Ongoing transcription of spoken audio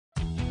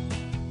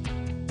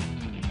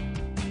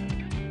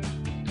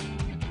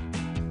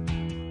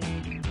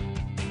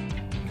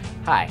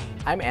Hi,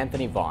 I'm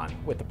Anthony Vaughn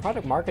with the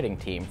product marketing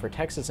team for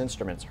Texas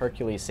Instruments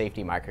Hercules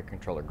Safety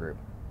Microcontroller Group.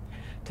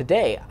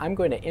 Today, I'm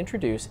going to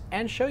introduce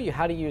and show you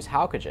how to use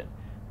HALCoGen,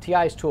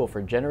 TI's tool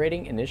for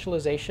generating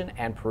initialization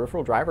and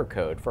peripheral driver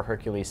code for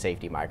Hercules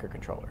Safety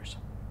microcontrollers.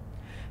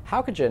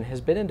 HALCoGen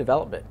has been in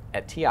development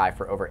at TI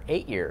for over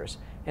 8 years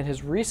and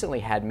has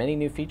recently had many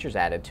new features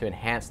added to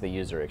enhance the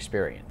user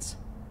experience.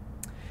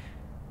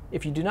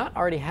 If you do not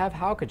already have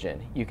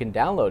HALCoGen, you can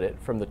download it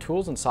from the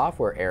Tools and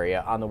Software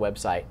area on the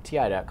website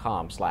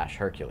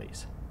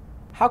ti.com/Hercules.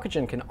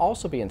 HALCoGen can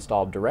also be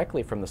installed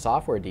directly from the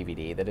software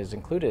DVD that is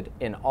included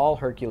in all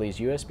Hercules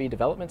USB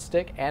development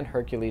stick and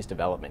Hercules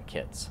development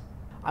kits.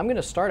 I'm going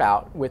to start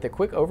out with a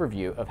quick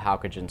overview of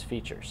HALCoGen's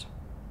features.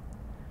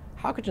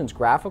 HALCoGen's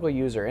graphical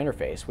user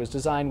interface was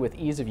designed with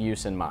ease of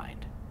use in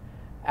mind.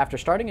 After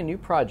starting a new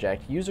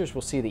project, users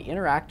will see the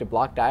interactive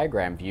block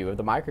diagram view of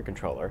the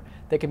microcontroller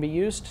that can be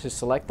used to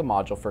select the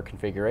module for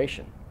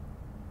configuration.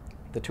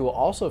 The tool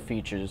also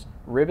features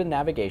ribbon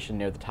navigation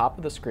near the top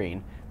of the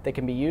screen that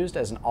can be used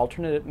as an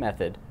alternate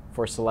method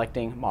for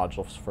selecting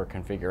modules for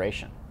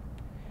configuration.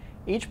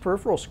 Each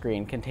peripheral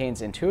screen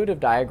contains intuitive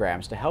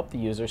diagrams to help the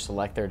user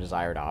select their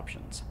desired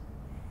options.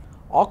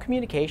 All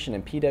communication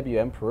and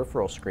PWM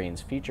peripheral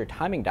screens feature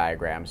timing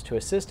diagrams to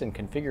assist in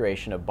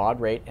configuration of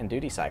baud rate and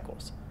duty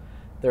cycles.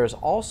 There is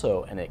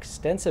also an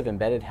extensive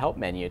embedded help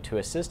menu to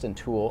assist in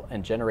tool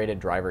and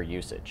generated driver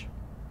usage.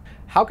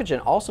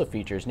 HALCoGen also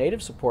features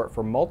native support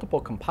for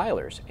multiple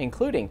compilers,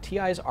 including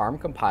TI's ARM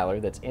compiler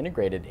that's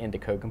integrated into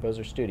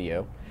CodeComposer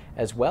Studio,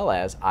 as well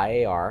as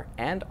IAR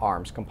and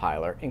ARM's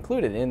compiler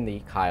included in the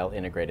Kyle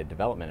integrated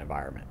development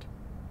environment.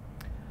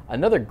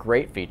 Another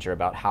great feature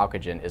about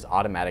HALCoGen is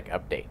automatic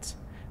updates.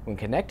 When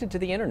connected to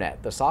the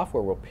internet, the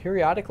software will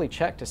periodically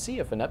check to see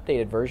if an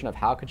updated version of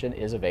HALCoGen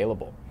is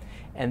available,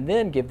 and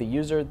then give the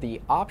user the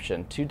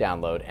option to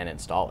download and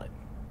install it.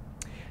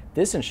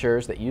 This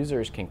ensures that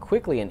users can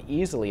quickly and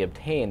easily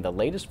obtain the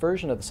latest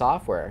version of the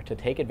software to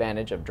take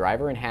advantage of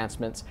driver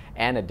enhancements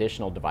and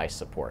additional device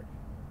support.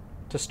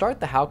 To start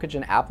the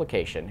HALCoGen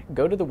application,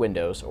 go to the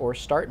Windows or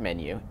Start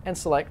menu and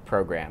select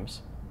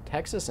Programs,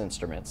 Texas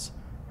Instruments,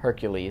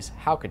 Hercules,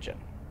 HALCoGen.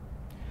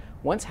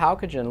 Once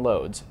HALCoGen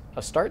loads,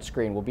 a start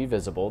screen will be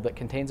visible that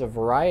contains a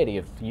variety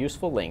of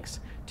useful links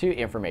to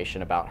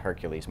information about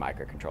Hercules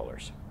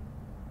microcontrollers.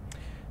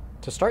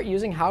 To start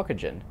using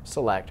HALCoGen,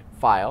 select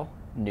File,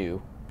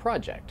 New,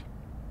 Project.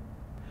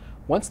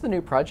 Once the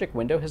new project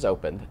window has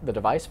opened, the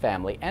device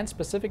family and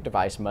specific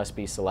device must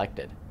be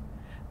selected.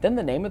 Then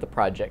the name of the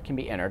project can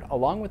be entered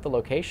along with the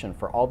location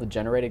for all the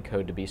generated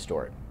code to be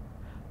stored.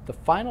 The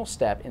final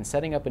step in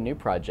setting up a new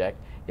project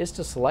is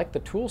to select the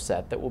tool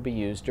set that will be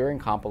used during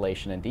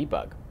compilation and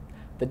debug.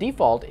 The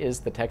default is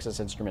the Texas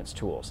Instruments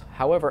tools.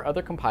 However,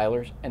 other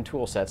compilers and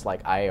tool sets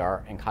like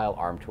IAR and Kyle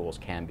ARM tools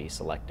can be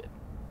selected.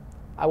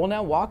 I will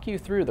now walk you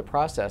through the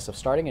process of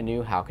starting a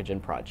new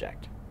HALCoGen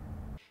project.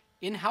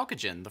 In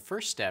HALCoGen, the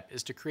first step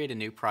is to create a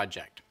new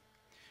project.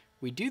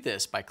 We do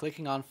this by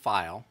clicking on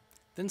File,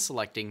 then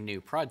selecting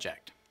New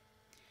Project.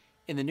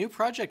 In the New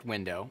Project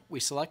window, we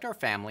select our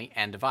family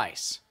and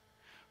device.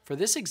 For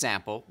this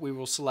example, we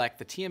will select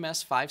the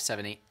TMS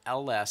 570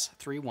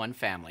 LS31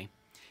 family,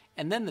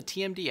 and then the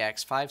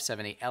TMDX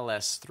 570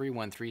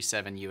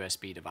 LS3137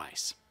 USB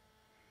device.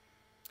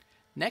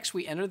 Next,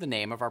 we enter the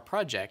name of our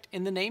project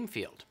in the Name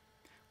field.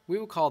 We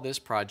will call this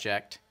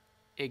project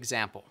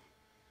Example.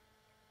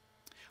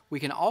 We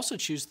can also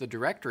choose the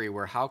directory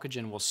where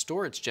HALCoGen will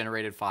store its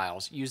generated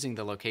files using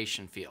the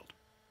Location field.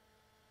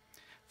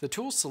 The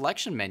Tools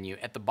Selection menu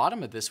at the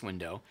bottom of this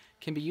window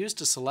can be used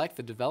to select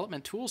the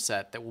development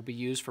toolset that will be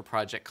used for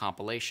project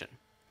compilation.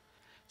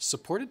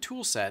 Supported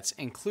toolsets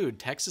include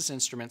Texas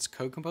Instruments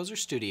CodeComposer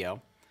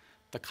Studio,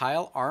 the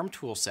Kyle ARM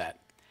toolset,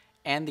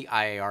 and the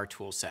IAR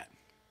toolset.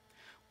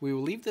 We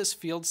will leave this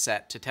field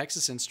set to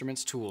Texas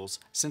Instruments tools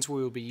since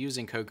we will be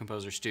using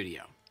CodeComposer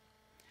Studio.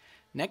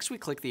 Next, we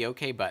click the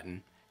OK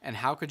button, and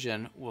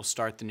HALCoGen will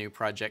start the new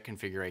project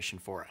configuration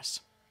for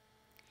us.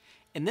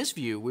 In this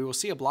view, we will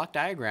see a block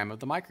diagram of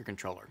the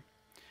microcontroller.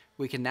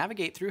 We can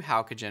navigate through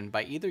HALCoGen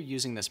by either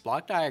using this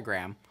block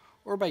diagram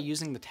or by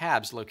using the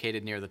tabs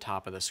located near the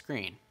top of the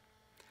screen.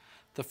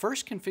 The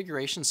first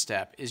configuration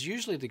step is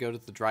usually to go to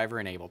the Driver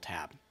Enable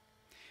tab.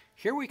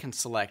 Here we can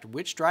select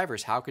which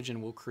drivers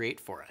HALCoGen will create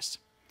for us.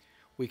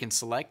 We can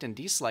select and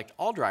deselect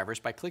all drivers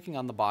by clicking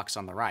on the box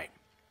on the right.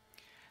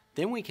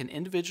 Then we can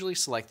individually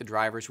select the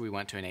drivers we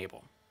want to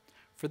enable.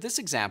 For this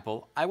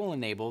example, I will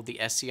enable the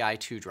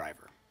SCI2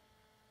 driver.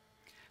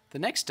 The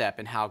next step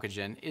in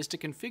HALCoGen is to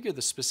configure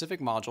the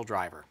specific module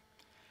driver.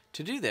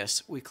 To do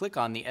this, we click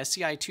on the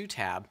SCI2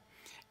 tab,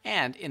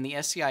 and in the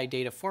SCI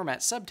Data Format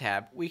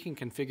subtab, we can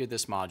configure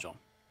this module.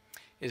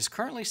 It is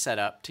currently set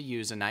up to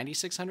use a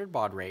 9600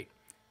 baud rate,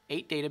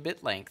 8 data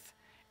bit length,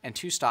 and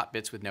 2 stop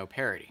bits with no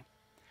parity.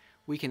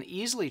 We can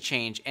easily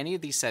change any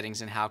of these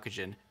settings in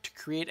HALCoGen to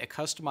create a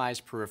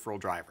customized peripheral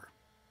driver.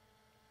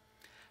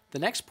 The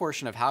next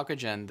portion of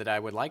HALCoGen that I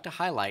would like to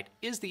highlight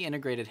is the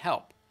integrated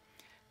help.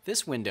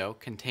 This window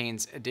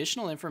contains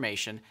additional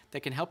information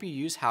that can help you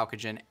use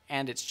HALCoGen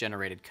and its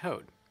generated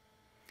code.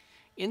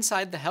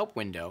 Inside the Help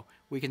window,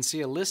 we can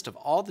see a list of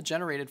all the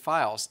generated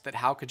files that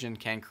HALCoGen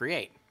can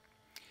create.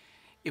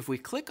 If we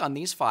click on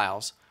these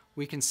files,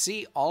 we can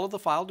see all of the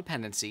file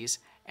dependencies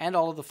and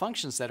all of the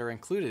functions that are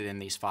included in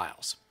these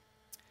files.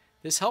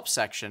 This Help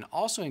section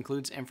also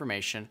includes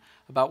information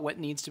about what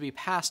needs to be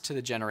passed to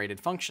the generated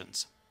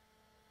functions.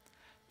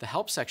 The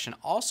Help section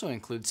also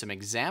includes some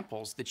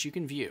examples that you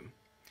can view.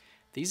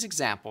 These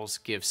examples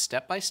give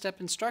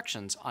step-by-step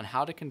instructions on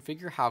how to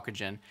configure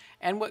HALCoGen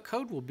and what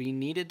code will be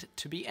needed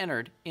to be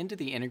entered into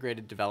the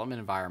integrated development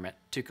environment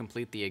to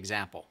complete the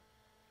example.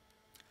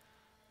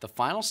 The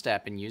final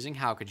step in using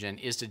HALCoGen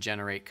is to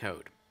generate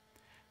code.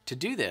 To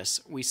do this,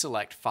 we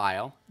select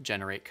File,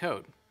 Generate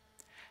Code.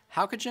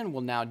 HALCoGen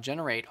will now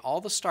generate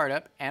all the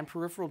startup and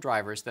peripheral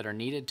drivers that are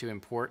needed to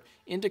import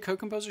into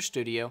CodeComposer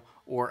Studio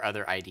or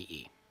other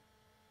IDE.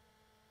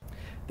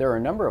 There are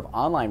a number of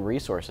online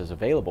resources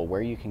available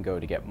where you can go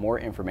to get more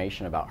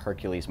information about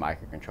Hercules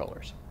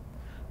microcontrollers.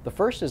 The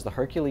first is the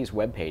Hercules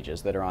web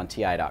pages that are on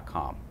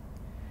TI.com.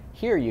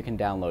 Here you can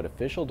download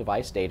official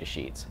device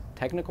datasheets,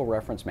 technical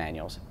reference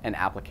manuals, and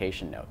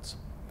application notes.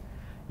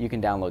 You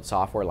can download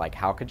software like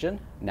HALCoGen,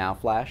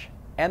 NowFlash,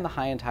 and the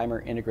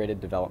High-Timer Integrated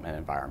Development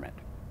Environment.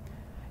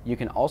 You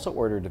can also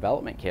order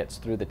development kits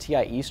through the TI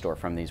eStore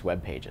from these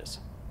web pages.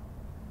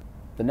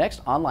 The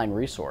next online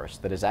resource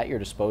that is at your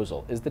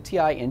disposal is the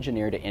TI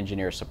Engineer to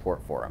Engineer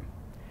Support Forum.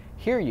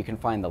 Here you can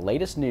find the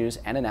latest news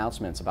and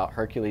announcements about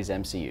Hercules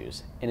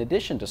MCUs, in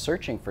addition to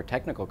searching for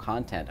technical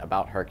content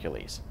about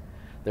Hercules.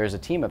 There is a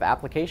team of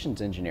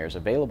applications engineers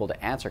available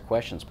to answer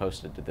questions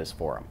posted to this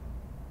forum.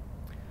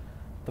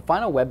 The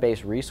final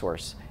web-based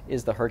resource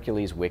is the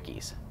Hercules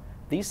Wikis.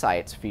 These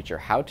sites feature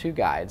how-to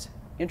guides,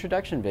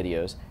 introduction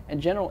videos,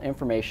 and general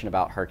information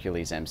about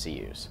Hercules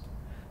MCUs.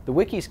 The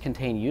wikis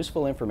contain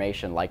useful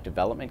information like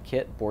development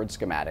kit, board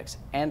schematics,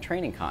 and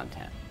training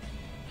content.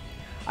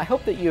 I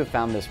hope that you have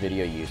found this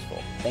video useful.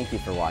 Thank you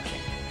for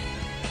watching.